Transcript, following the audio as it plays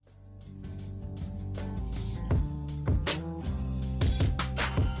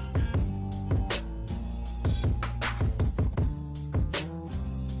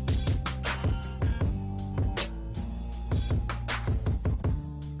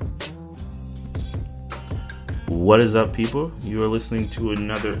What is up, people? You are listening to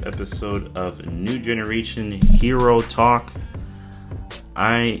another episode of New Generation Hero Talk.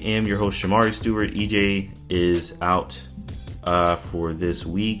 I am your host, Shamari Stewart. EJ is out for this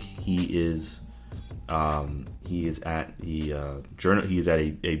week. He is at the He is at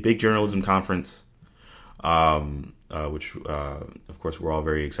a big journalism conference, which of course we're all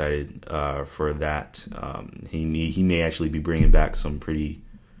very excited for that. He may actually be bringing back some pretty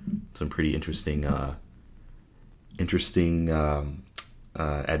interesting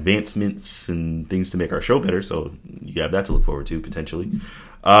advancements and things to make our show better. So you have that to look forward to potentially.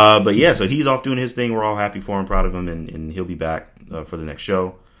 But yeah, so he's off doing his thing. We're all happy for him, proud of him, and he'll be back for the next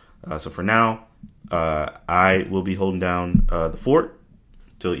show. So for now, I will be holding down the fort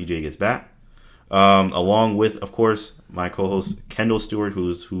till EJ gets back, along with, of course, my co-host Kendall Stewart, who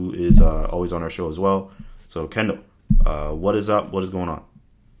is always on our show as well. So Kendall, what is up? What is going on?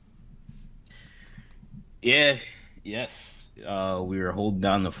 Yes. We are holding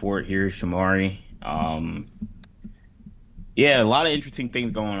down the fort here, Shamari. A lot of interesting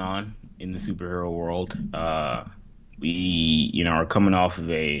things going on in the superhero world. We are coming off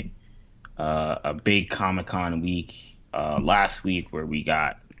of a big Comic-Con week last week where we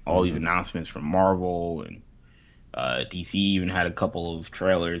got all these announcements from Marvel, and DC even had a couple of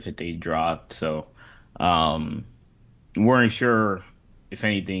trailers that they dropped. So we weren't sure if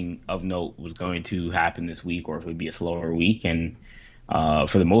anything of note was going to happen this week or if it would be a slower week. And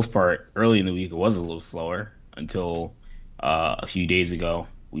for the most part, early in the week, it was a little slower until a few days ago.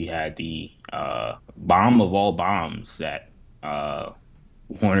 We had the bomb of all bombs that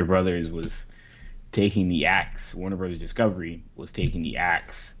Warner Brothers was taking the axe. Warner Brothers Discovery was taking the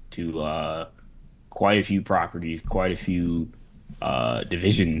axe to quite a few properties, quite a few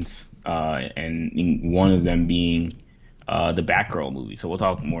divisions, and one of them being the Batgirl movie. So we'll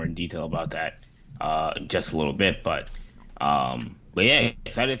talk more in detail about that in just a little bit. But yeah,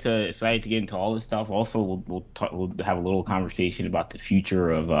 excited to get into all this stuff. Also, we'll have a little conversation about the future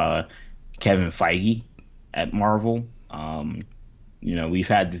of Kevin Feige at Marvel. We've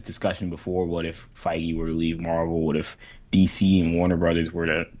had this discussion before. What if Feige were to leave Marvel? What if DC and Warner Brothers were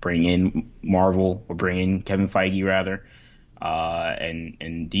to bring in Marvel, or bring in Kevin Feige rather?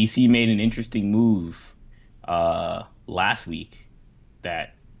 And DC made an interesting move last week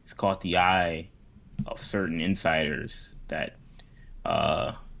that has caught the eye of certain insiders that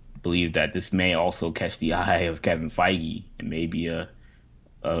believe that this may also catch the eye of Kevin Feige and maybe a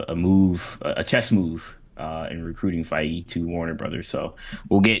chess move in recruiting Feige to Warner Brothers. So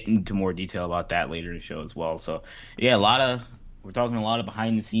we'll get into more detail about that later in the show as well. So yeah, we're talking a lot of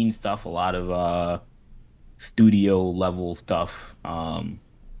behind the scenes stuff, a lot of studio level stuff,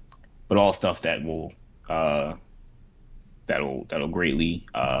 but all stuff that will that'll greatly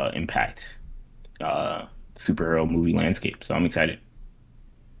impact superhero movie landscape. So I'm excited.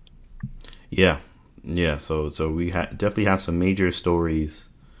 Yeah. So we definitely have some major stories,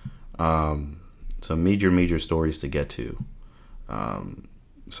 some major stories to get to.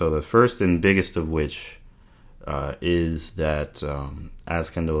 So the first and biggest of which is that, as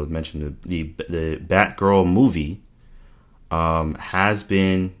Kendall had mentioned, the Batgirl movie has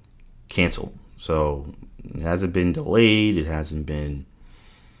been canceled. So it hasn't been delayed. It hasn't been,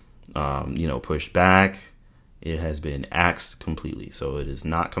 pushed back. It has been axed completely. So it is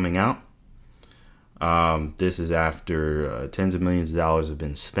not coming out. This is after tens of millions of dollars have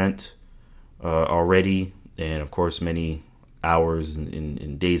been spent already, and of course many hours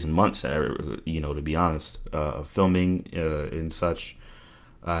in days and months, to be honest, of filming and such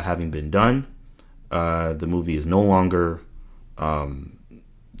having been done. The movie is no longer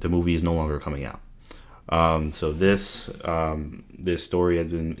coming out. So this story has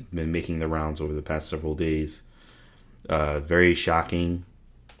been making the rounds over the past several days. Very shocking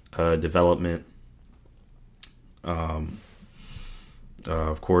development. Of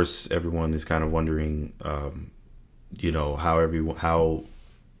course, everyone is kind of wondering, how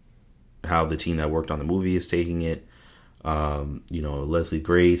the team that worked on the movie is taking it. Leslie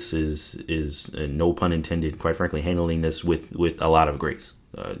Grace is no pun intended, quite frankly, handling this with a lot of grace.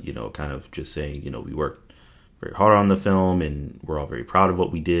 Kind of just saying, we worked very hard on the film and we're all very proud of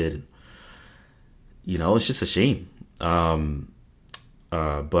what we did. It's just a shame.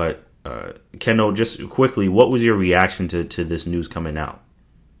 But Kendall, just quickly, what was your reaction to this news coming out?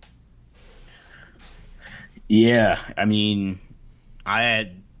 Yeah, I mean,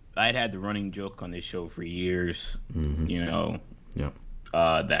 I'd had the running joke on this show for years. Mm-hmm.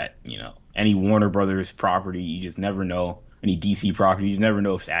 That any Warner Brothers property, you just never know. Any DC property, you just never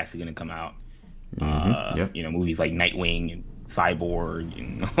know if it's actually going to come out. Mm-hmm. Movies like Nightwing and Cyborg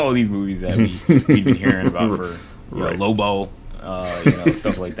and all these movies that we've been hearing about for right. Lobo,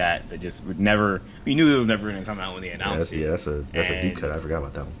 stuff like that just would never. We knew it was never going to come out when they announced it. Yeah, that's a deep cut. I forgot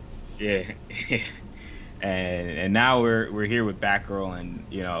about that one. Yeah, and now we're here with Batgirl, and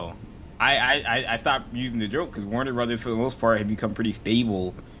I stopped using the joke because Warner Brothers for the most part had become pretty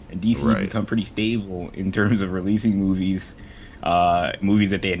stable, and DC had become pretty stable in terms of releasing movies. Movies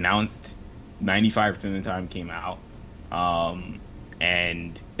that they announced 95% of the time came out.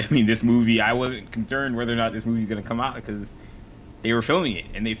 And I mean, this movie, I wasn't concerned whether or not this movie was going to come out because they were filming it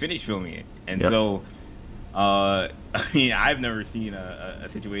and they finished filming it. And so, I mean, I've never seen a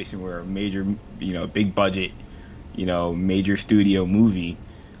situation where a major, big budget, major studio movie,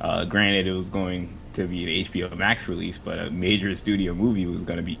 granted it was going to be an HBO Max release, but a major studio movie was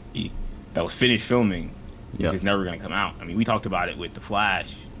going to be, that was finished filming, is never going to come out. I mean, we talked about it with The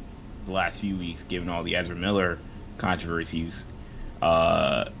Flash the last few weeks, given all the Ezra Miller controversies,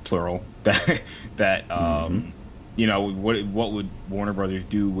 plural, that what would Warner Brothers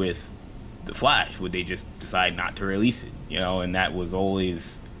do with The Flash? Would they just decide not to release it? And that was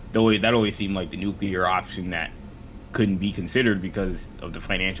always seemed like the nuclear option that couldn't be considered because of the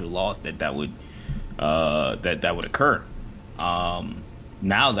financial loss that would occur.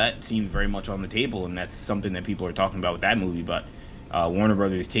 Now that seems very much on the table, and that's something that people are talking about with that movie. But Warner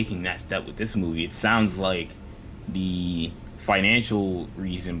Brothers taking that step with this movie, it sounds like the financial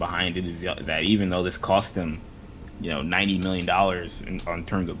reason behind it is that even though this cost them, $90 million in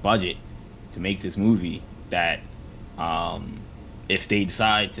terms of budget to make this movie, that if they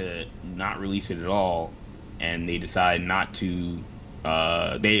decide to not release it at all, and they decide not to,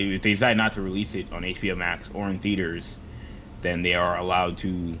 if they decide not to release it on HBO Max or in theaters, then they are allowed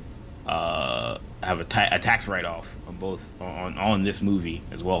to have a tax write-off on both on this movie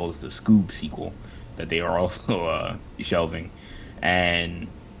as well as the Scoob sequel that they are also shelving, and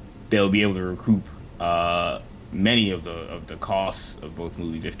they'll be able to recoup many of the costs of both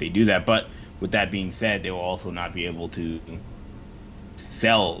movies if they do that. But with that being said, they will also not be able to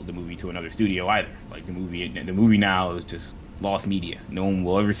sell the movie to another studio either. Like the movie now is just lost media. No one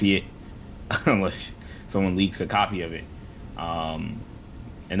will ever see it unless someone leaks a copy of it. And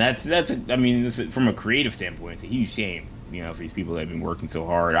that's from a creative standpoint, it's a huge shame, for these people that have been working so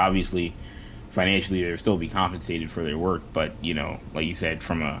hard. Obviously, financially, they'll still be compensated for their work, but like you said,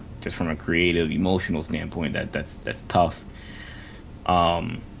 from a creative, emotional standpoint, that's tough.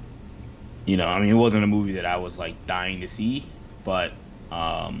 It wasn't a movie that I was like dying to see, but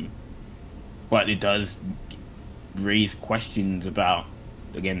it does raise questions about,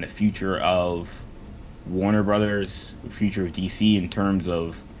 again, the future of Warner Brothers, the future of DC in terms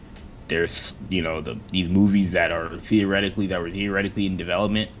of there's these movies that were theoretically in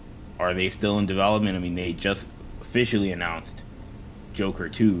development. Are they still in development? I mean, they just officially announced Joker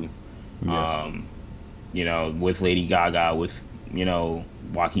 2, with Lady Gaga, with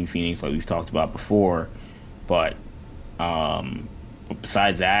Joaquin Phoenix, like we've talked about before. But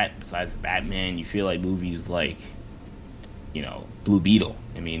besides Batman, you feel like movies like Blue Beetle.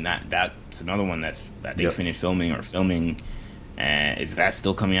 I mean, that's another one that they finished filming or filming. And is that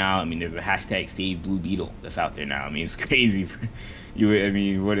still coming out? I mean, there's a hashtag Save Blue Beetle that's out there now. I mean, it's crazy.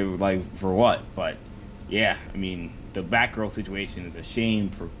 What it was like for what? But yeah, I mean, the Batgirl situation is a shame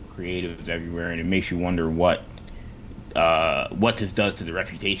for creatives everywhere, and it makes you wonder what this does to the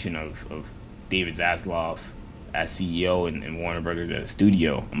reputation of David Zaslav as CEO and Warner Brothers as a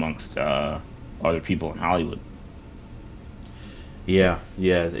studio amongst other people in Hollywood.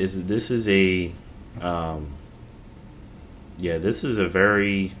 This is a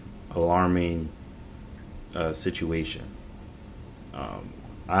very alarming situation.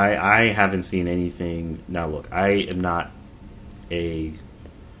 I haven't seen anything. Now, look, I am not a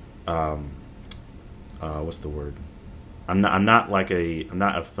what's the word? I'm not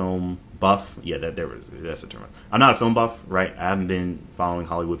a film buff. Yeah, that's the term. I'm not a film buff, right? I haven't been following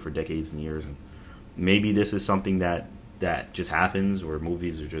Hollywood for decades and years, and maybe this is something that just happens, where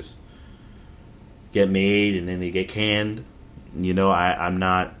movies are just get made and then they get canned. I'm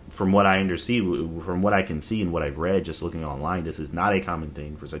not, from what I understand, from what I can see and what I've read, just looking online, this is not a common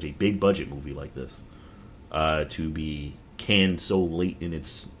thing for such a big budget movie like this to be canned so late in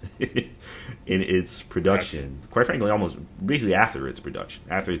its in its production. Quite frankly, almost basically after its production,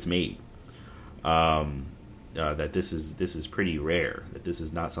 after it's made. That this is pretty rare. That this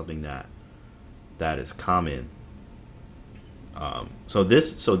is not something that is common. So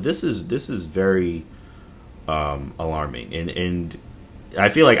this is very alarming, and I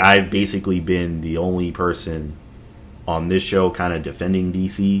feel like I've basically been the only person on this show kind of defending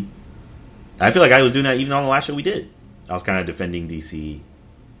DC. I feel like I was doing that even on the last show we did. kind of defending DC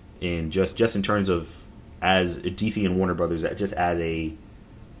in just in terms of as DC and Warner Brothers, just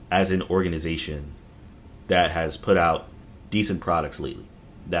as an organization that has put out decent products lately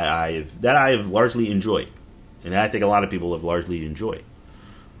that I've largely enjoyed, and that I think a lot of people have largely enjoyed.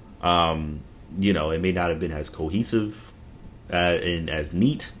 It may not have been as cohesive and as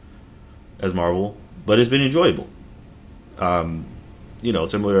neat as Marvel, but it's been enjoyable.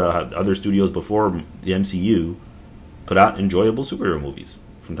 Similar to other studios before the MCU put out enjoyable superhero movies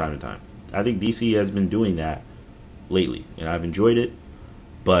from time to time. I think DC has been doing that lately, and I've enjoyed it.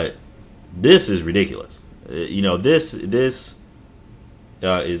 But this is ridiculous. This is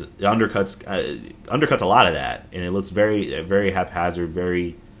undercuts a lot of that, and it looks very, very haphazard,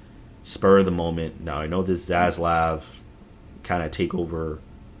 very spur of the moment. Now I know this Zaslav kind of takeover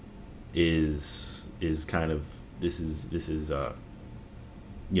is kind of this is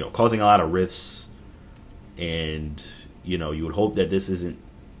causing a lot of rifts, and you would hope that this isn't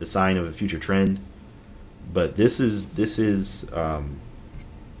the sign of a future trend, but this is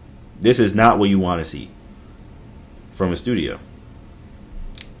not what you want to see from a studio.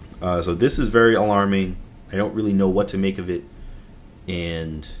 So this is very alarming. I don't really know what to make of it,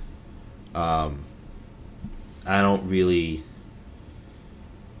 and I don't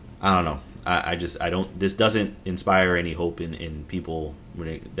know. I don't. This doesn't inspire any hope in people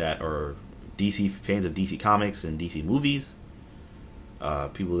that are DC fans of DC Comics and DC movies.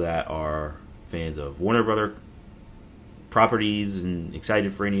 People that are fans of Warner Brother properties and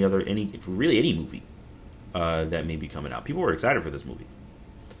excited for any movie that may be coming out. People were excited for this movie,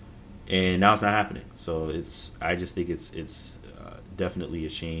 and now it's not happening. So I just think it's definitely a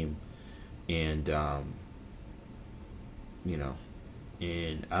shame, and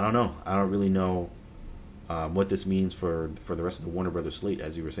and I don't know. I don't really know what this means for the rest of the Warner Brothers slate,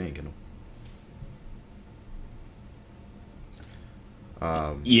 as you were saying, Kendall.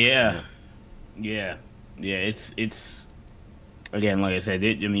 Yeah. It's again, like I said.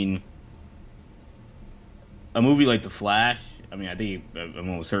 A movie like The Flash. I think I'm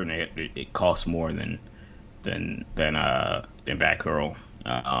almost certain it costs more than Batgirl.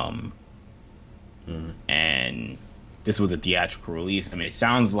 And this was a theatrical release. It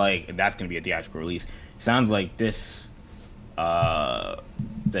sounds like that's going to be a theatrical release. It sounds like this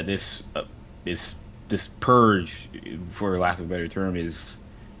purge, for lack of a better term, is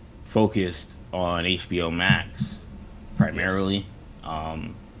focused on HBO Max primarily.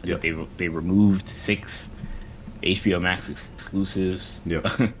 Yes. They removed 6 HBO Max exclusives. Yep.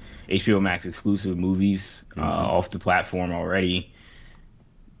 HBO Max exclusive movies off the platform already.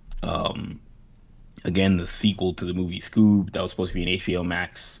 Again, the sequel to the movie Scoob, that was supposed to be an HBO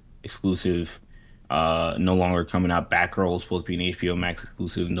Max exclusive, no longer coming out. Batgirl was supposed to be an HBO Max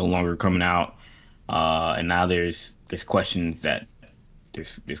exclusive, no longer coming out. And now there's questions that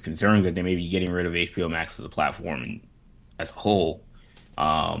there's concerns that they may be getting rid of HBO Max as a platform and as a whole.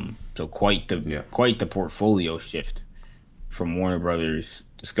 So quite the portfolio shift from Warner Brothers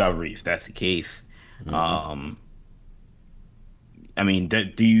Discovery, if that's the case. Mm-hmm.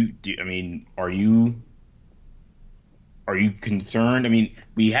 Are you concerned?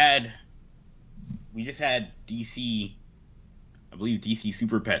 We just had DC. I believe DC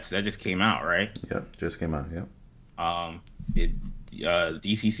Super Pets that just came out, right? Yep, just came out. Yep.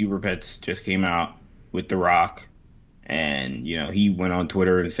 DC Super Pets just came out with The Rock, and he went on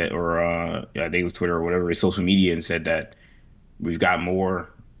Twitter and said, I think it was Twitter or whatever, his social media, and said that we've got more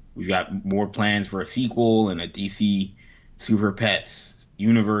plans for a sequel and a DC Super Pets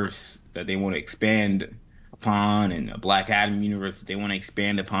universe that they want to expand upon, and a Black Adam universe that they want to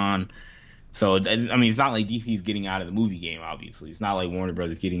expand upon. So, it's not like DC's getting out of the movie game, obviously. It's not like Warner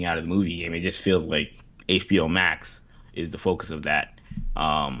Brothers getting out of the movie game. It just feels like HBO Max is the focus of that,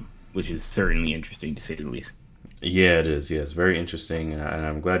 which is certainly interesting, to say the least. Yeah, it is. Yeah, it's very interesting, and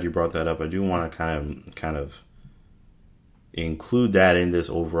I'm glad you brought that up. I do want to kind of include that in this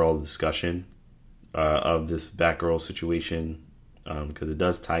overall discussion of this Batgirl situation, because it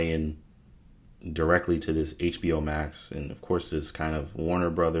does tie in directly to this HBO Max, and of course this kind of Warner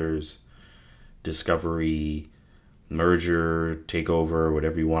Brothers Discovery merger, takeover,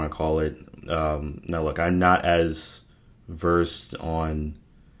 whatever you want to call it. Now, look, I'm not as versed on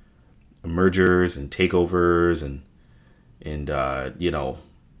mergers and takeovers and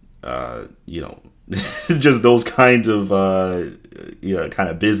just those kinds of kind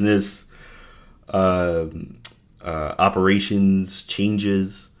of business operations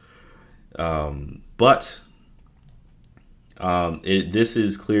changes. But this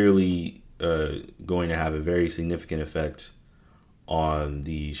is clearly going to have a very significant effect on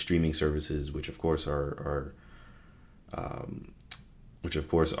the streaming services, which of course are which of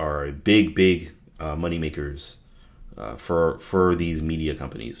course are big money makers for these media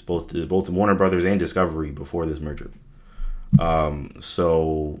companies, both Warner Brothers and Discovery before this merger.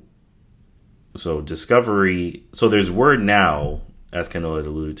 So Discovery. So there's word now, as Kendall had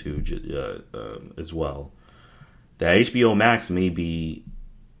alluded to as well, that HBO Max may be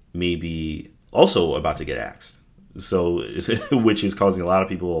also about to get axed. So, which is causing a lot of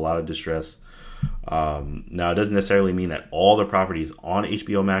people a lot of distress. Now, it doesn't necessarily mean that all the properties on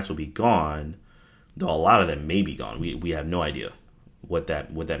HBO Max will be gone, though a lot of them may be gone. We have no idea what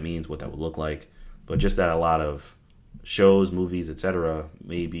that means, what that would look like. But just that a lot of shows, movies, etc.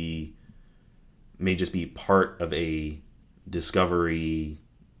 may just be part of a Discovery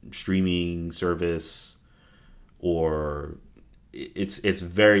streaming service, or it's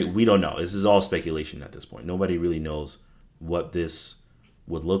very, we don't know. This is all speculation at this point. Nobody really knows what this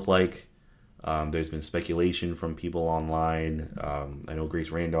would look like. There's been speculation from people online. I know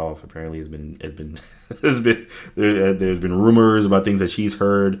Grace Randolph apparently has been there's been rumors about things that she's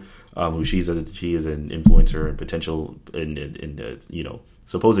heard. She is an influencer and potential and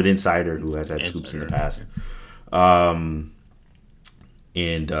supposed insider who has had scoops in the past. And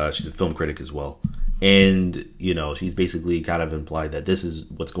she's a film critic as well. And, she's basically kind of implied that this is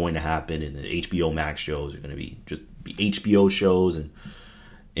what's going to happen, and the HBO Max shows are going to be just HBO shows, and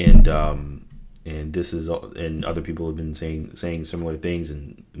this is, and other people have been saying similar things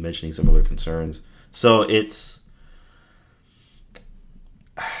and mentioning similar concerns. So it's,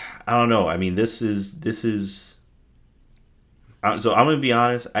 I don't know. I mean, this is. So I'm going to be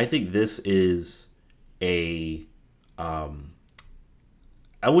honest. I think this is a.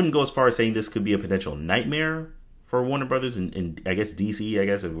 I wouldn't go as far as saying this could be a potential nightmare for Warner Brothers and I guess DC. I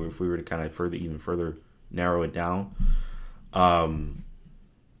guess if we were to kind of further narrow it down.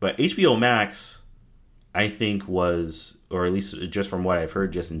 But HBO Max, I think was, or at least just from what I've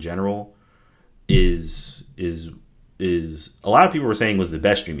heard, just in general, is a lot of people were saying was the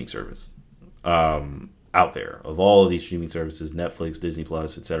best streaming service out there of all of these streaming services, Netflix, Disney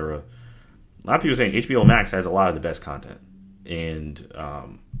Plus, etc. A lot of people are saying HBO Max has a lot of the best content. And I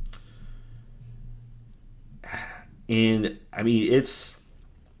mean,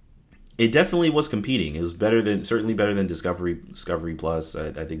 it definitely was competing. It was certainly better than Discovery Plus.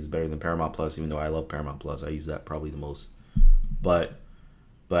 I think it's better than Paramount Plus, even though I love Paramount Plus. I use that probably the most. But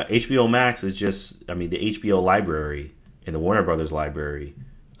HBO Max is just, I mean, the HBO library and the Warner Brothers library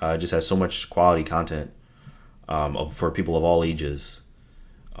just has so much quality content for people of all ages.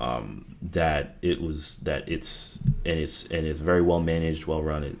 That it's very well managed, well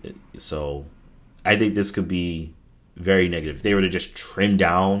run. So I think this could be very negative. If they were to just trim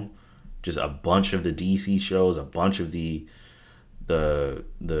down just a bunch of the DC shows, a bunch of the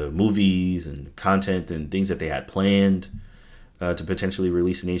movies and content and things that they had planned to potentially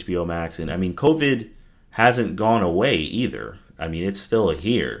release in HBO Max. And I mean, COVID hasn't gone away either. I mean, it's still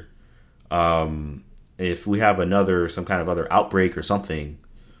here. If we have some kind of other outbreak or something,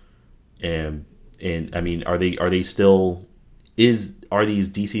 and I mean, are these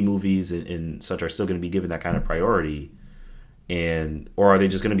DC movies and such are still going to be given that kind of priority, or are they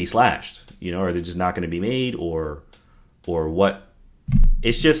just going to be slashed? Are they just not going to be made, or what?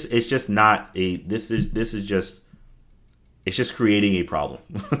 It's just not a. This is just. It's just creating a problem.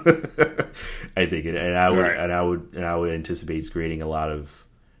 I think, and I would anticipate it's creating a lot of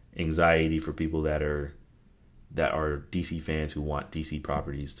anxiety for people that are DC fans who want DC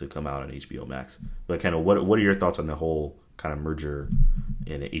properties to come out on HBO Max. But kind of what are your thoughts on the whole kind of merger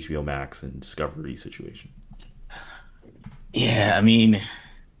in the HBO Max and Discovery situation? Yeah, I mean,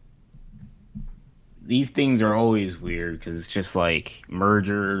 these things are always weird because it's just like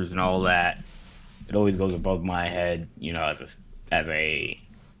mergers and all that. It always goes above my head, as a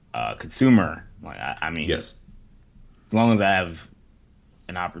consumer. Like, I mean, yes. As long as I have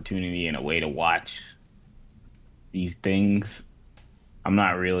an opportunity and a way to watch these things, I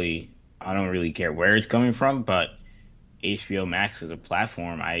don't really care where it's coming from, but HBO Max as a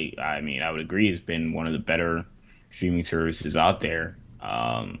platform, I mean, I would agree it's been one of the better streaming services out there.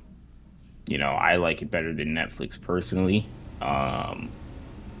 I like it better than Netflix personally. But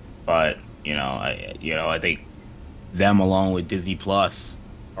I think them along with Disney Plus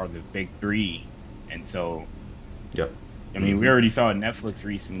are the big three. And so, yep. I mean, we already saw Netflix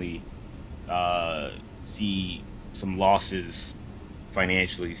recently see some losses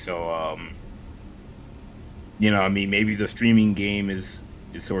financially. So, I mean, maybe the streaming game is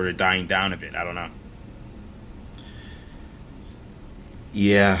sort of dying down a bit. I don't know.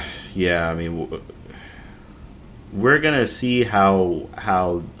 Yeah. I mean, we're gonna see how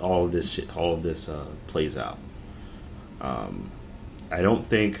all of this plays out. I don't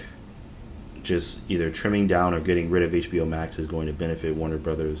think just either trimming down or getting rid of HBO Max is going to benefit Warner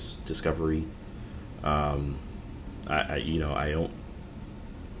Brothers Discovery. I don't.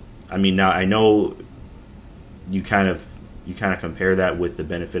 I mean, now I know you kind of compare that with the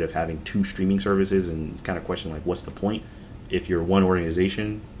benefit of having two streaming services and kind of question, like, what's the point? If you're one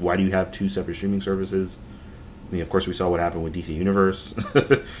organization, why do you have two separate streaming services? I mean, of course, we saw what happened with DC Universe,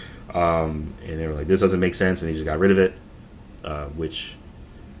 and they were like, this doesn't make sense, and they just got rid of it,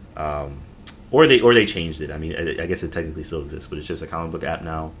 or they changed it. I mean, I guess it technically still exists, but it's just a comic book app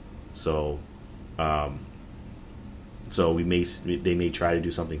now. So, they may try to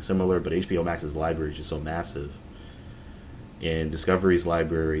do something similar, but HBO Max's library is just so massive, and Discovery's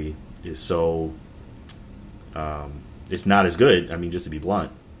library is so it's not as good. I mean, just to be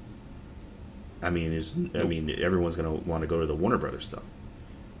blunt. I mean, everyone's gonna want to go to the Warner Brothers stuff.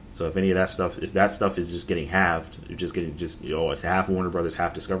 So if any of that stuff, if that stuff is just getting halved, it's half Warner Brothers,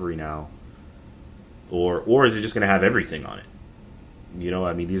 half Discovery now, or is it just gonna have everything on it?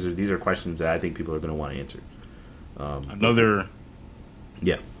 I mean, these are questions that I think people are gonna want to answer.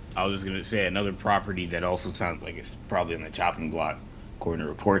 Yeah. I was just gonna say another property that also sounds like it's probably on the chopping block, according to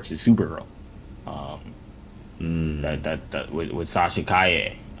reports, is Supergirl. That with Sasha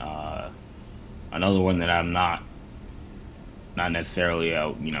Calle, another one that I'm not necessarily I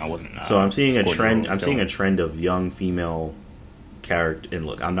wasn't. So I'm seeing a trend. I'm seeing a trend of young female character. And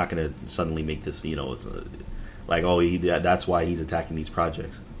look, I'm not going to suddenly make this that's why he's attacking these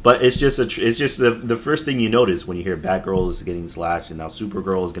projects. But it's just the first thing you notice when you hear Batgirl is getting slashed and now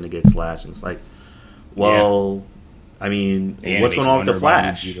Supergirl is going to get slashed, and it's like, well, yeah. I mean, what's going on with the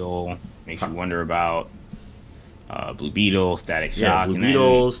Flash? Makes you wonder about Blue Beetle, Static Shock. Blue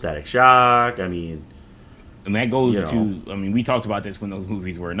Beetle, Static Shock. I mean, and that goes to. I mean, we talked about this when those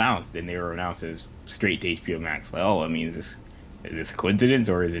movies were announced, and they were announced as straight to HBO Max. Like, I mean, is this a coincidence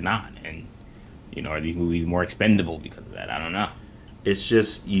or is it not? And are these movies more expendable because of that? I don't know. It's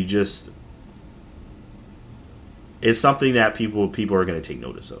just it's something that people are going to take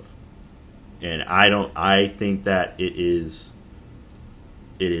notice of, and I think that it is.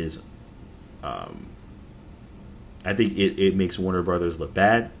 I think it makes Warner Brothers look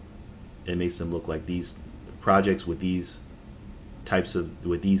bad. It makes them look like these projects with these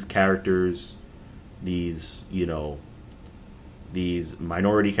characters, these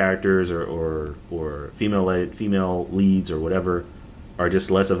minority characters or female leads or whatever are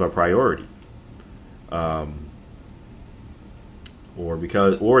just less of a priority. Or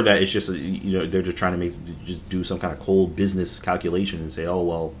that it's just they're just trying to just do some kind of cold business calculation and say, oh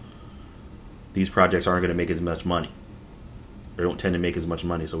well, these projects aren't going to make as much money, or don't tend to make as much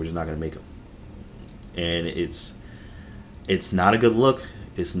money, so we're just not going to make them. And it's not a good look.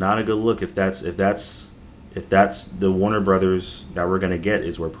 It's not a good look if that's the Warner Brothers that we're going to get,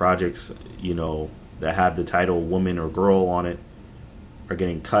 is where projects that have the title woman or girl on it are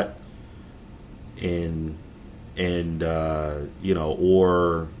getting cut,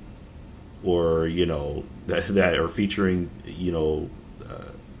 or that are featuring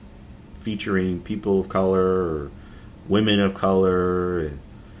people of color or women of color, and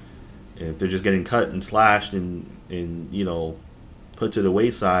if they're just getting cut and slashed and put to the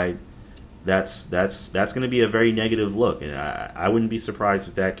wayside, that's going to be a very negative look, and I wouldn't be surprised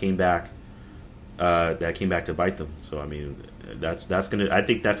if that came back to bite them. So I mean, I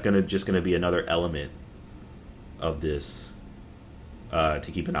think that's just gonna be another element of this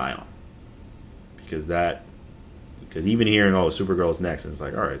to keep an eye on, because even hearing Supergirl's next, and it's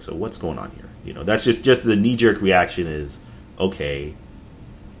like, all right, so what's going on here? That's just the knee jerk reaction is, okay,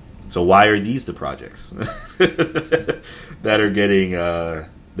 so why are these the projects that are getting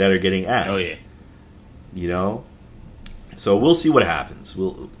axed? Oh yeah. So we'll see what happens.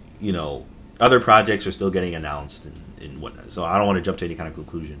 Other projects are still getting announced and whatnot. So I don't want to jump to any kind of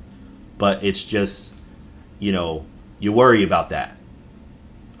conclusion, but it's just, you worry about that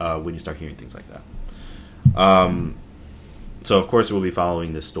when you start hearing things like that. So of course we'll be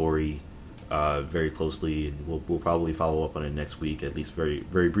following this story very closely, and we'll probably follow up on it next week, at least very,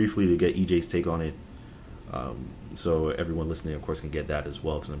 very briefly, to get EJ's take on it. So everyone listening, of course, can get that as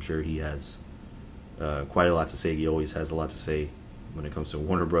well, because I'm sure he has quite a lot to say. He always has a lot to say when it comes to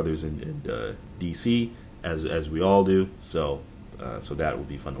Warner Brothers and DC, as we all do. So that will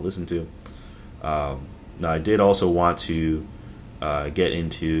be fun to listen to. Now, I did also want to get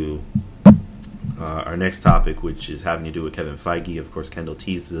into our next topic, which is having to do with Kevin Feige. Of course, Kendall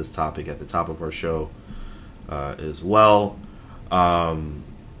teased this topic at the top of our show as well. Now,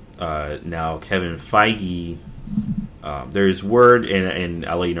 Kevin Feige There's word, and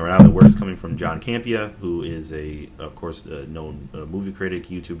I'll let you know right now, the word is coming from John Campea, who is of course, a known movie critic,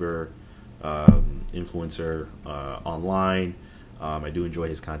 YouTuber, influencer online. I do enjoy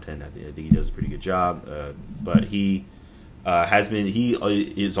his content. I think he does a pretty good job. But he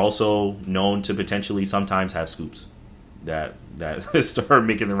is also known to potentially sometimes have scoops that start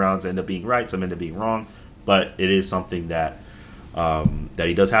making the rounds, end up being right, some end up being wrong. But it is something that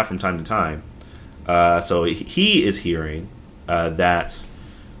he does have from time to time. So he is hearing that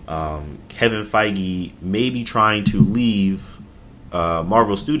Kevin Feige may be trying to leave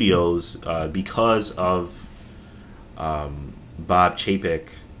Marvel Studios because of Bob Chapek,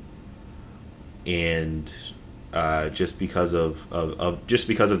 and just because of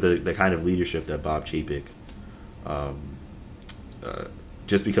the kind of leadership that Bob Chapek,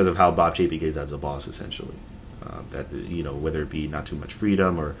 just because of how Bob Chapek is as a boss, essentially. That, whether it be not too much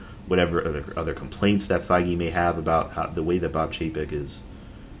freedom or whatever other complaints that Feige may have about how the way that Bob Chapek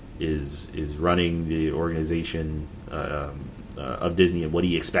is running the organization of Disney, and what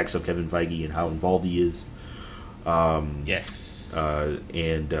he expects of Kevin Feige and how involved he is. Yes.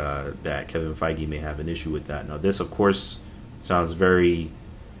 And that Kevin Feige may have an issue with that. Now, this, of course, sounds very.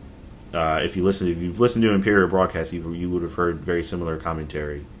 If you've listened to Imperial Broadcast, you would have heard very similar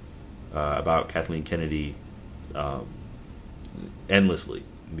commentary about Kathleen Kennedy endlessly,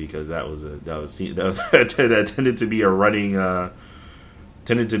 because that tended to be a running,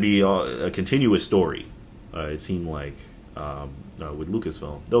 tended to be a continuous story. It seemed like with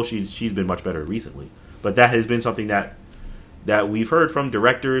Lucasfilm, though she's been much better recently, but that has been something that we've heard from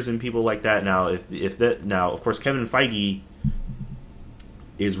directors and people like that. Now, of course, Kevin Feige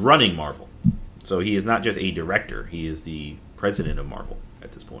is running Marvel, so he is not just a director; he is the president of Marvel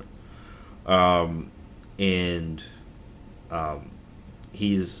at this point.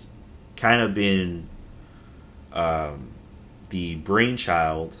 He's kind of been the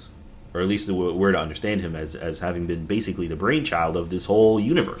brainchild, or at least we're to understand him as having been basically the brainchild of this whole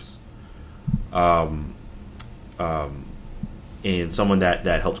universe. And someone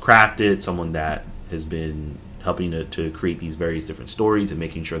that helped craft it, someone that has been helping to create these various different stories and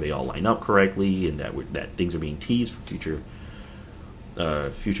making sure they all line up correctly, and that things are being teased for future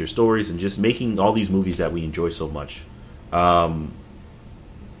stories, and just making all these movies that we enjoy so much.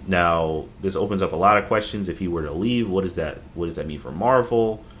 Now, this opens up a lot of questions. If he were to leave, what does that mean for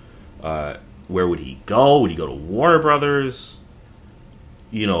Marvel? Where would he go? Would he go to Warner Brothers?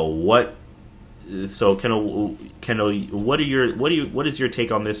 What? So, what is your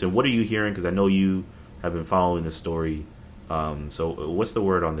take on this, and what are you hearing? Because I know you have been following this story. So, what's the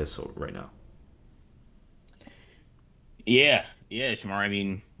word on this right now? Yeah, Shamar. I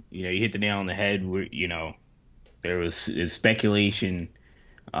mean, you hit the nail on the head. There was speculation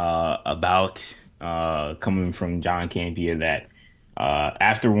about coming from John Campea that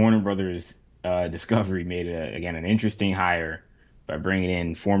after Warner Brothers Discovery made an interesting hire by bringing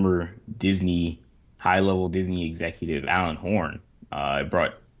in former high-level Disney executive Alan Horn.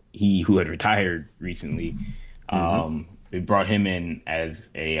 Who had retired recently. They brought him in as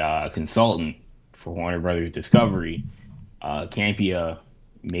a consultant for Warner Brothers Discovery. Campea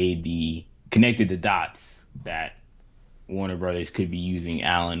connected the dots that Warner Brothers could be using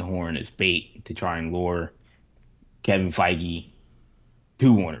Alan Horn as bait to try and lure Kevin Feige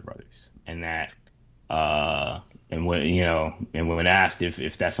to Warner Brothers, and that when asked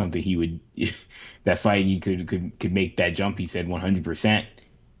if that's something he would that Feige could make that jump, he said 100%.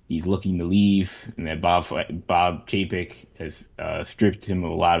 He's looking to leave, and that Bob Chapek has stripped him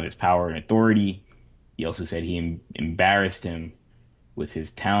of a lot of his power and authority. He also said he embarrassed him with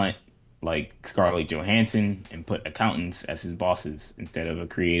his talent, like Scarlett Johansson, and put accountants as his bosses instead of a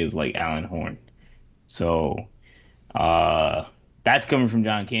creative like Alan Horn. So that's coming from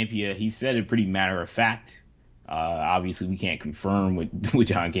John Campea. He said it pretty matter of fact. Obviously, we can't confirm what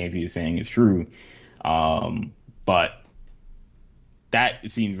John Campea is saying is true, but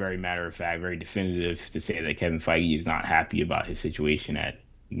that seems very matter of fact, very definitive to say that Kevin Feige is not happy about his situation at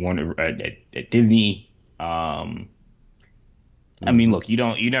Disney. I mean, look, you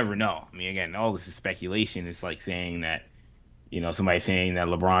never know. I mean, again, all this is speculation. It's like saying that, somebody saying that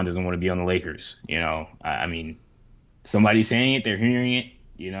LeBron doesn't want to be on the Lakers. I mean, somebody's saying it, they're hearing it.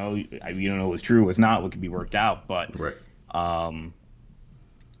 You don't know what's true, what's not, what could be worked out. But, right. I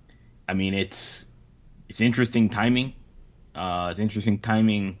mean, it's interesting timing. It's interesting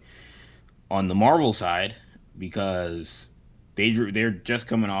timing on the Marvel side because they're just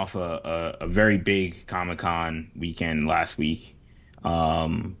coming off a very big Comic-Con weekend last week,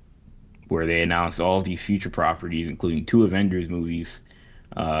 where they announced all of these future properties, including 2 Avengers movies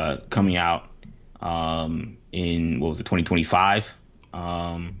coming out. in what was it, 2025.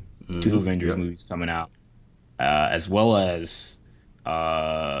 Two Avengers Yep. movies coming out, as well as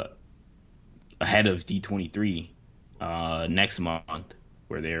uh, ahead of D23 next month,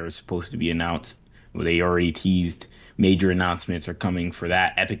 where they're supposed to be announced. Where they already teased major announcements are coming for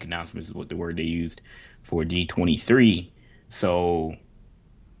that. Epic announcements is what the word they used for D23. So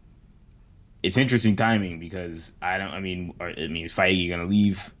it's interesting timing because is Feige gonna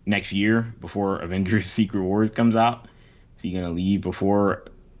leave next year before Avengers Secret Wars comes out? Is he gonna leave before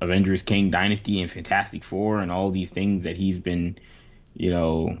Avengers Kang Dynasty and Fantastic Four and all these things that he's been, you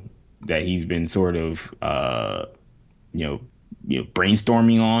know, sort of,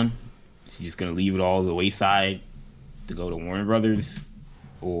 brainstorming on? Is he just gonna leave it all to the wayside to go to Warner Brothers,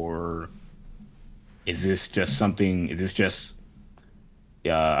 or is this just something? Is this just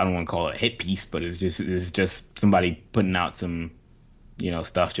I don't want to call it a hit piece, but it's just somebody putting out some,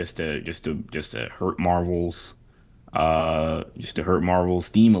 stuff just to hurt Marvel's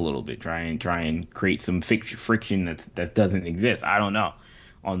steam a little bit, try and create some friction that doesn't exist. I don't know.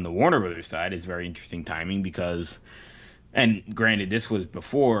 On the Warner Brothers side, it's very interesting timing because, and granted, this was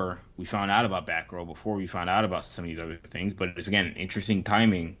before we found out about Batgirl, before we found out about some of these other things, but it's again interesting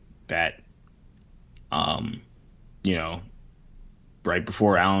timing that, you know, right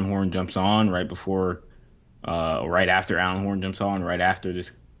before Alan Horn jumps on, right after Alan Horn jumps on, right after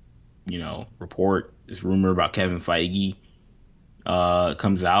this, report, this rumor about Kevin Feige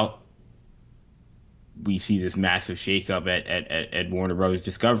comes out, we see this massive shakeup at Warner Brothers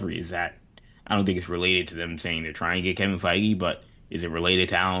Discovery. Is that, I don't think it's related to them saying they're trying to get Kevin Feige, but is it related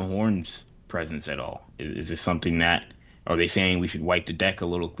to Alan Horn's presence at all? Is this something that, are they saying we should wipe the deck a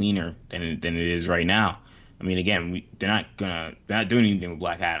little cleaner than it is right now? I mean, again, they're not doing anything with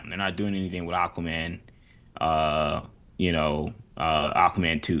Black Adam. They're not doing anything with Aquaman, Aquaman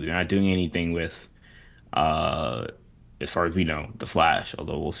 2. They're not doing anything with, as far as we know, The Flash,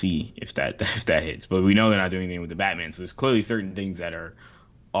 although we'll see if that hits. But we know they're not doing anything with the Batman. So there's clearly certain things that are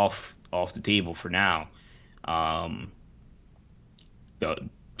off the table for now. So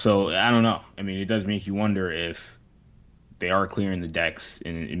I don't know. I mean, it does make you wonder if they are clearing the decks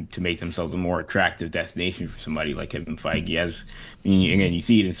to make themselves a more attractive destination for somebody like Kevin Feige. Again, you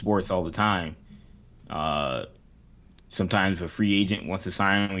see it in sports all the time. Sometimes if a free agent wants to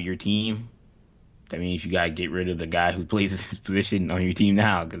sign with your team, that means you got to get rid of the guy who plays his position on your team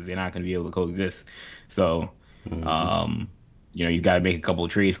now because they're not going to be able to coexist. So, you've got to make a couple of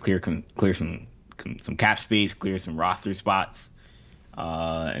trades, clear some cap space, clear some roster spots,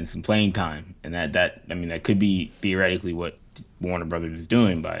 and some playing time. And that could be theoretically what Warner Brothers is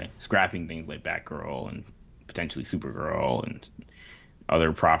doing by scrapping things like Batgirl and potentially Supergirl and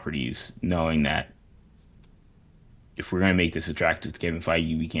other properties, knowing that if we're going to make this attractive to Kevin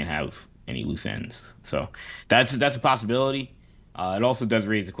Feige, we can't have any loose ends. So that's a possibility. It also does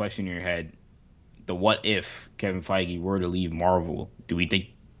raise the question in your head: the what if Kevin Feige were to leave Marvel? Do we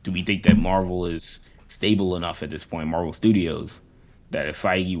think that Marvel is stable enough at this point, Marvel Studios, that if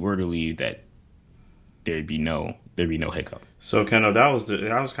Feige were to leave, that there'd be no hiccup? So kind of that was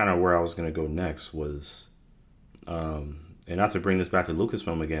kind of where I was going to go next was, and not to bring this back to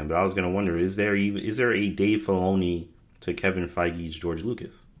Lucasfilm again, but I was going to wonder: is there a Dave Filoni to Kevin Feige's George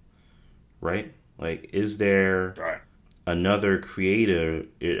Lucas? Right? Like, is there another creative,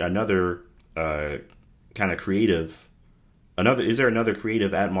 kind of creative, is there another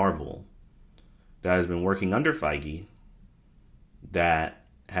creative at Marvel that has been working under Feige that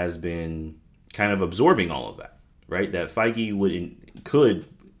has been kind of absorbing all of that, right? That Feige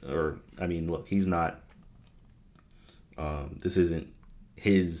look, he's not, this isn't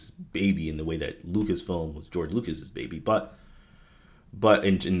his baby in the way that Lucasfilm was George Lucas's baby, but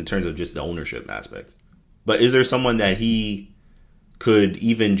in terms of just the ownership aspect. But is there someone that he could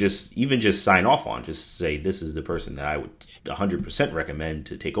even just sign off on, just say, this is the person that I would 100% recommend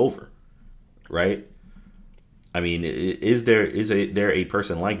to take over, right? I mean, is there a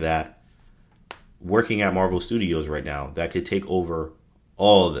person like that working at Marvel Studios right now that could take over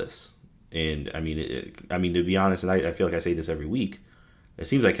all of this? And I mean, to be honest, and I feel like I say this every week, it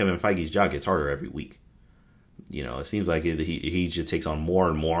seems like Kevin Feige's job gets harder every week. It seems like he just takes on more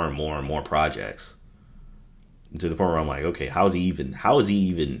and more and more and more projects, to the point where I'm like, okay, how does he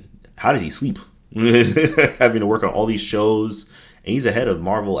sleep? Having to work on all these shows, and he's ahead of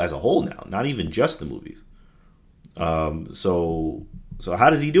Marvel as a whole now, not even just the movies. So how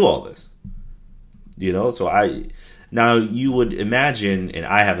does he do all this? Now you would imagine, and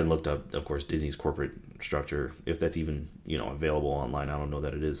I haven't looked up, of course, Disney's corporate structure, if that's even, available online. I don't know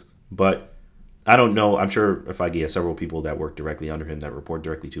that it is, but I don't know. I'm sure if Feige has several people that work directly under him, that report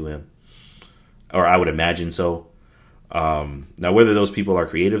directly to him. or I would imagine so. Now, whether those people are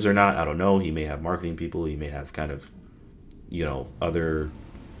creatives or not, I don't know. He may have marketing people. He may have kind of, other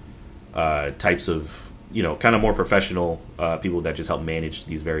types of, kind of more professional people that just help manage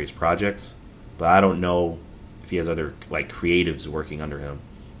these various projects. But I don't know if he has other like creatives working under him,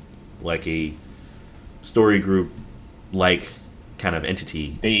 like a story group, like kind of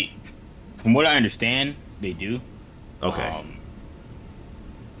entity. From what I understand, they do. Okay.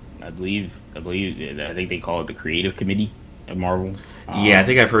 I think they call it the creative committee at Marvel. Yeah, I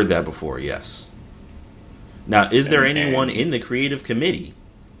think I've heard that before. Yes. Now, is there anyone in the creative committee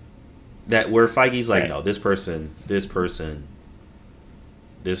that where Feige's like, no, this person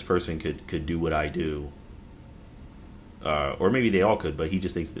could do what I do, or maybe they all could, but he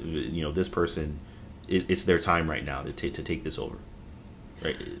just thinks that, this person, it's their time right now to take this over,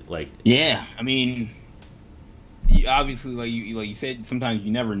 right? Like, yeah, I mean, obviously, like you said, sometimes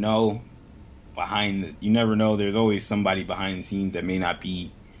you never know. There's always somebody behind the scenes that may not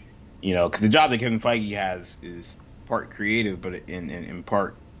be, because the job that Kevin Feige has is part creative, but in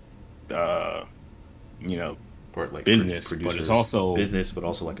part, part like business, producer, but it's also business, but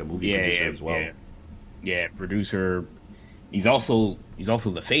also like a movie producer as well. Yeah, producer. He's also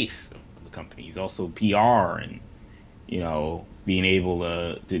the face of the company. He's also PR and being able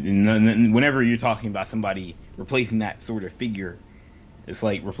to whenever you're talking about somebody replacing that sort of figure, it's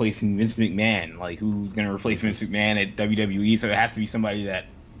like replacing Vince McMahon. Like, who's going to replace Vince McMahon at WWE? So it has to be somebody that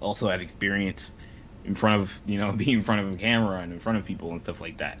also has experience in front of, being in front of a camera and in front of people and stuff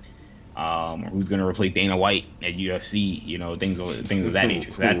like that. Or who's going to replace Dana White at UFC? Things of that nature.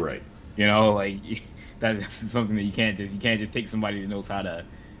 So that's right. That's something that you can't just take somebody that knows how to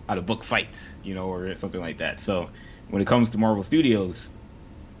book fights, or something like that. So when it comes to Marvel Studios,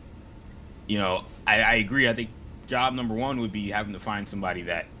 I agree. I think job number one would be having to find somebody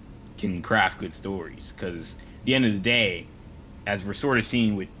that can craft good stories, because at the end of the day, as we're sort of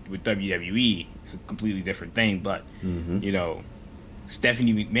seeing with WWE, it's a completely different thing. But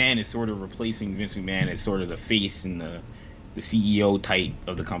Stephanie McMahon is sort of replacing Vince McMahon as sort of the face and the CEO type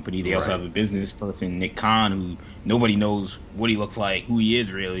of the company. They also have a business person, Nick Khan, who nobody knows what he looks like, who he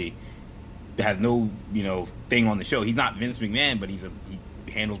is really. Has no thing on the show. He's not Vince McMahon, but he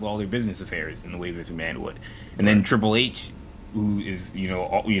handles all their business affairs in the way Vince McMahon would. And then Triple H, who is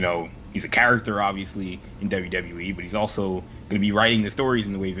he's a character obviously in WWE, but he's also going to be writing the stories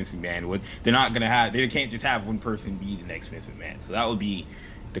in the way Vince McMahon would. They can't just have one person be the next Vince McMahon. So that would be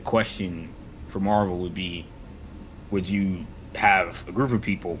the question for Marvel, would be, would you have a group of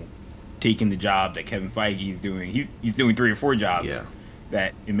people taking the job that Kevin Feige is doing? He's doing 3 or 4 jobs. Yeah.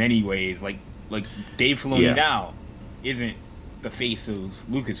 That in many ways, like Dave Filoni now isn't the face of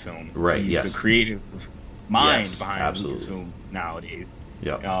Lucasfilm. Right. He's the creative mind behind Lucasfilm nowadays.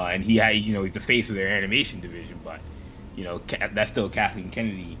 Yeah. And he's the face of their animation division, but that's still Kathleen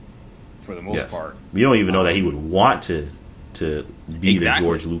Kennedy for the most part. We don't even know that he would want to be the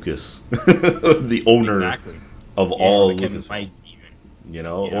George Lucas, the owner of all Lucasfilm.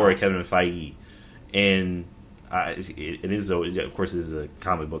 Or a Kevin Feige, and. It is, though, of course, it is a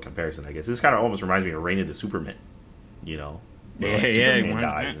comic book comparison, I guess. This kind of almost reminds me of Reign of the Supermen, Superman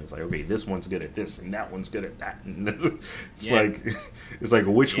dies, and it's like, okay, this one's good at this, and that one's good at that. And it's like,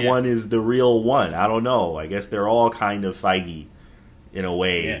 which one is the real one? I don't know. I guess they're all kind of Feige in a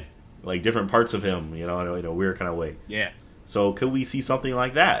way, like different parts of him, in a weird kind of way. Yeah. So could we see something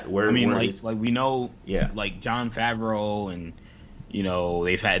like that? Where we know, like Jon Favreau and.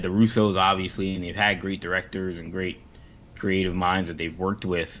 They've had the Russos, obviously, and they've had great directors and great creative minds that they've worked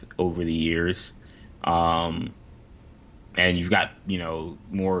with over the years. And you've got,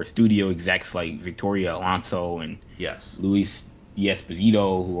 more studio execs like Victoria Alonso and Luis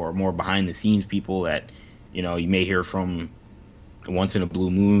Esposito, who are more behind-the-scenes people that, you may hear from once in a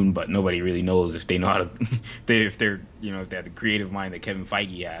blue moon, but nobody really knows if they know how to, if they have the creative mind that Kevin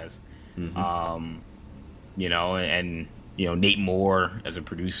Feige has. Mm-hmm. And Nate Moore as a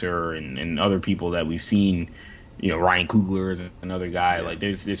producer and other people that we've seen, Ryan Coogler is another guy. Yeah. Like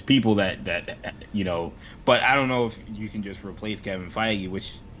there's people that but I don't know if you can just replace Kevin Feige,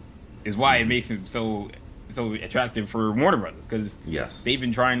 which is why it makes him so attractive for Warner Brothers, because they've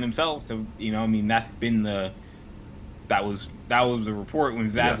been trying themselves to, that's been that was the report when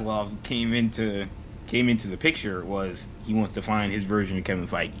Zaslav came into the picture, was he wants to find his version of Kevin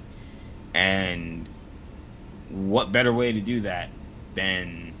Feige. And what better way to do that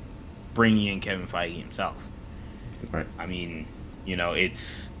than bringing in Kevin Feige himself? Right. I mean,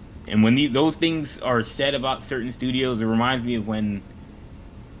 it's, and when those things are said about certain studios, it reminds me of when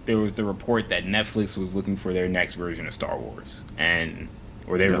there was the report that Netflix was looking for their next version of Star Wars, and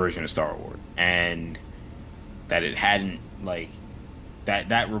or their Yep. version of Star Wars, and that it hadn't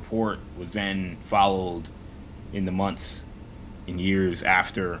that report was then followed in the months and years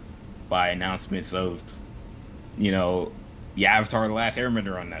after by announcements of the Avatar: The Last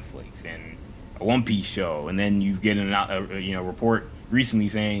Airbender on Netflix and a One Piece show, and then you get a report recently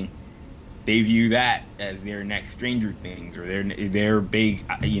saying they view that as their next Stranger Things or their big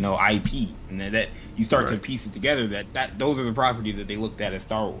IP, and that you start to Right. piece it together that those are the properties that they looked at as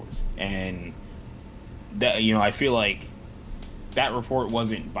Star Wars, and that I feel like that report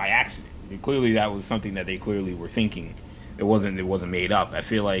wasn't by accident. Clearly, that was something that they clearly were thinking. It wasn't made up. I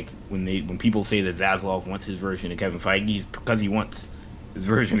feel like when people say that Zaslav wants his version of Kevin Feige, it's because he wants his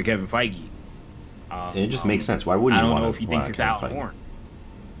version of Kevin Feige. And it just makes sense. Why wouldn't I you don't want know to if he thinks it's Kevin Alan Feige?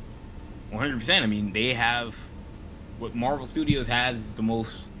 Horn. 100%. I mean, they have what Marvel Studios has the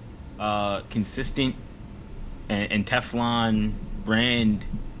most consistent and Teflon brand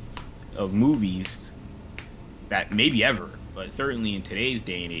of movies that maybe ever, but certainly in today's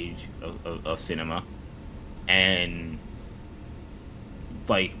day and age of cinema. And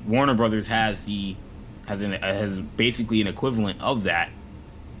like Warner Brothers has basically an equivalent of that.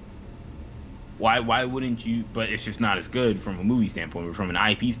 Why wouldn't you? But it's just not as good from a movie standpoint. But from an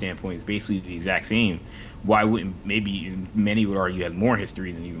IP standpoint, it's basically the exact same. Why wouldn't? Maybe many would argue has more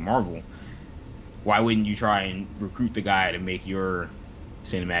history than even Marvel. Why wouldn't you try and recruit the guy to make your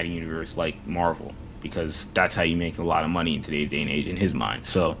cinematic universe like Marvel? Because that's how you make a lot of money in today's day and age, in his mind.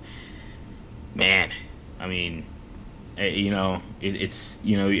 So, man, I mean, it's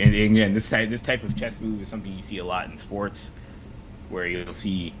and again, this type of chess move is something you see a lot in sports, where you'll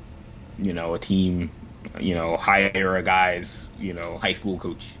see a team, hire a guy's, high school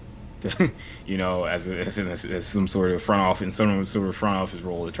coach, to, as some sort of front office, in some sort of front office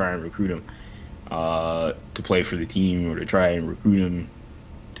role to try and recruit him to play for the team or to try and recruit him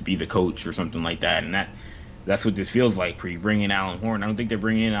to be the coach or something like that. And that's what this feels like for you bringing Alan Horn. I don't think they're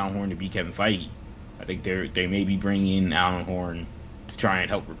bringing in Alan Horn to be Kevin Feige. I think they may be bringing in Alan Horn to try and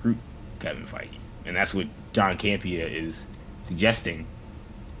help recruit Kevin Feige. And that's what John Campea is suggesting.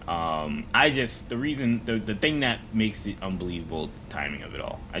 The thing that makes it unbelievable is the timing of it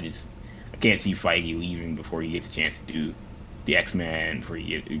all. I can't see Feige leaving before he gets a chance to do the X-Men,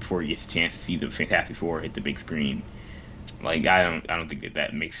 before he gets a chance to see the Fantastic Four hit the big screen. Like I don't think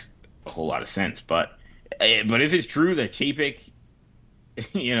that makes a whole lot of sense. But if it's true that Chapek,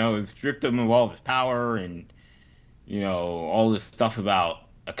 has stripped him of all of his power and all this stuff about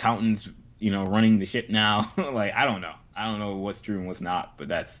accountants, running the ship now, like I don't know. I don't know what's true and what's not, but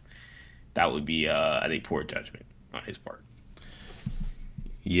that would be I think poor judgment on his part.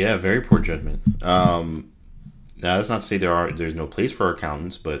 Yeah, very poor judgment. Now that's not to say there's no place for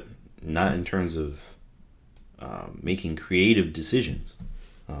accountants, but not in terms of making creative decisions.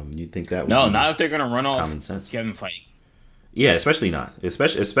 You'd think that would be not if they're gonna run off common sense. Kevin Feige. Yeah, especially not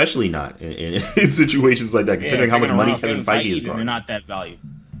in situations like that. Considering how much money Kevin Feige is brought, they're not that valuable.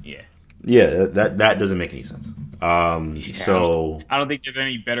 Yeah. Yeah, that doesn't make any sense. So I don't think there's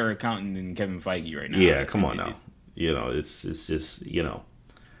any better accountant than Kevin Feige right now. Yeah, come on now. It's just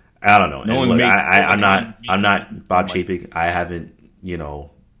I don't know. No And one look, makes- I'm not Bob Chapek. I haven't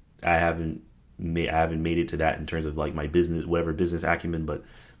made it to that in terms of like my business, whatever business acumen, but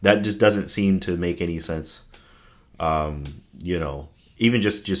that just doesn't seem to make any sense. Even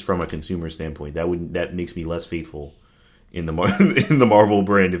just from a consumer standpoint, that makes me less faithful in the in the Marvel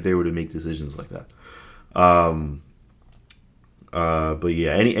brand if they were to make decisions like that. But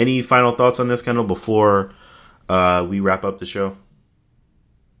yeah, any final thoughts on this, Kendall, before we wrap up the show?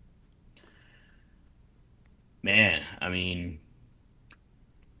 Man, I mean,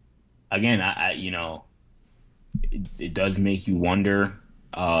 again, it does make you wonder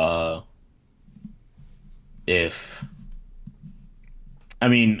if. I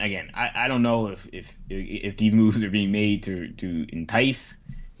mean, again, I don't know if these moves are being made to entice,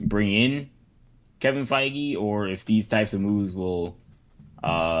 bring in Kevin Feige, or if these types of moves will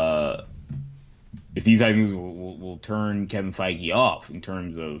turn Kevin Feige off in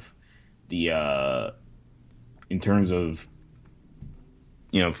terms of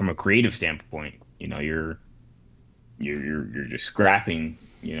from a creative standpoint. You're just scrapping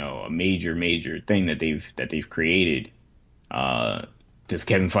a major thing that they've created. Does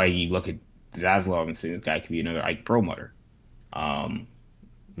Kevin Feige look at Zaslav and say this guy could be another Ike Perlmutter? I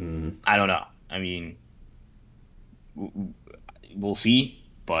don't know. I mean, we'll see.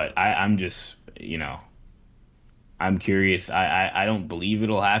 But I'm just, I'm curious. I don't believe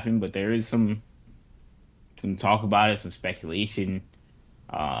it'll happen, but there is some talk about it, some speculation.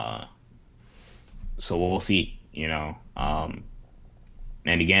 So we'll see.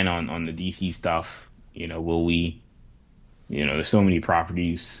 And again, on the DC stuff, will we? There's so many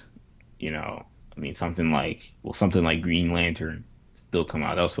properties. I mean, something like Green Lantern still come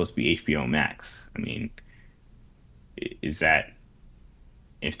out. That was supposed to be HBO Max. I mean, is that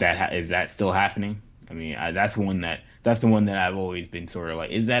is that still happening? I mean, that's the one that I've always been sort of like,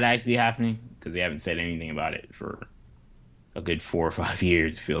 is that actually happening? Because they haven't said anything about it for a good 4 or 5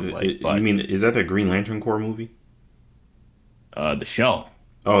 years. It feels like. But, you mean, is that the Green Lantern Corps movie? The show.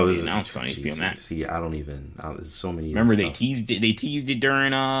 Oh, this is announced on HBO Max. See, I don't even. There's so many. Remember, they teased it. They teased it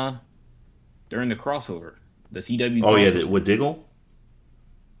during the crossover, the CW. Oh crossover. Yeah, with Diggle.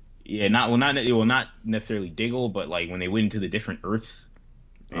 Yeah, not necessarily Diggle, but like when they went into the different Earths,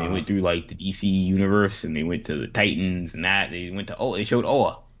 and they went through like the DC universe, and they went to the Titans, and they went to They showed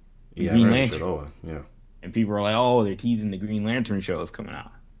Oa, Green Lantern. Showed Oa, yeah. And people were like, "Oh, they're teasing the Green Lantern show is coming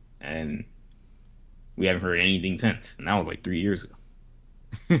out," and we haven't heard anything since, and that was like 3 years ago.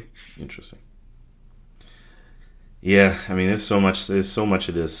 Interesting. Yeah, I mean, there's so much of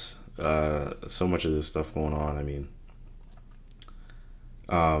this, stuff going on. I mean,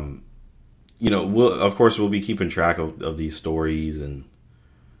 we'll be keeping track of these stories and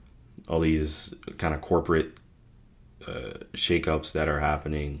all these kind of corporate shakeups that are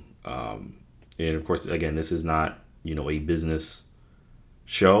happening. And of course, again, this is not, a business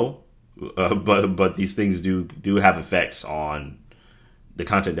show, but these things do have effects on the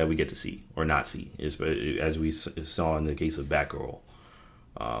content that we get to see or not see, as we saw in the case of Batgirl,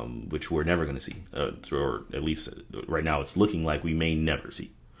 which we're never going to see, or at least right now it's looking like we may never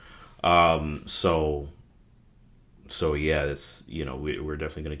see. So yeah, it's, we're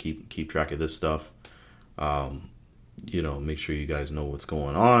definitely going to keep track of this stuff. Make sure you guys know what's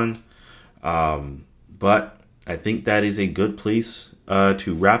going on. But I think that is a good place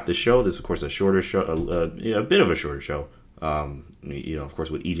to wrap the show. This, of course, a shorter show, a bit of a shorter show. Of course,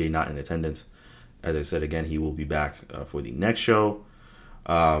 with EJ not in attendance. As I said, again, he will be back for the next show,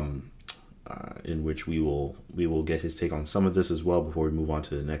 in which we will get his take on some of this as well before we move on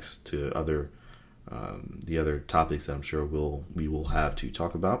to the other topics that I'm sure we will have to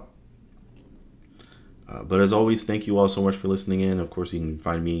talk about. But as always, thank you all so much for listening in. Of course, you can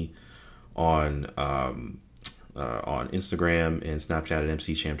find me on Instagram and Snapchat at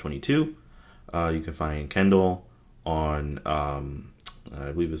MCCham22. You can find Kendall on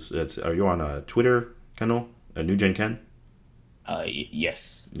I believe are you on Twitter, Kendall? New Gen Ken?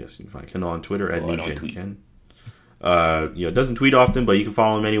 Yes. Yes, you can find Kendall on Twitter at New Gen Ken. Doesn't tweet often, but you can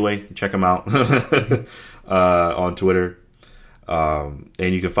follow him anyway. Check him out on Twitter. And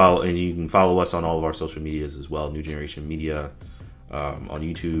you can follow us on all of our social medias as well. New Generation Media on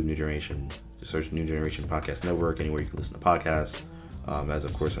YouTube. New Generation. Search New Generation Podcast Network anywhere you can listen to podcasts. As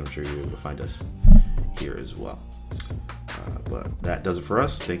of course, I'm sure you're able to find us here as well. But that does it for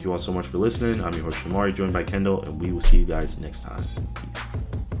us. Thank you all so much for listening. I'm your host Shamari, joined by Kendall, and we will see you guys next time.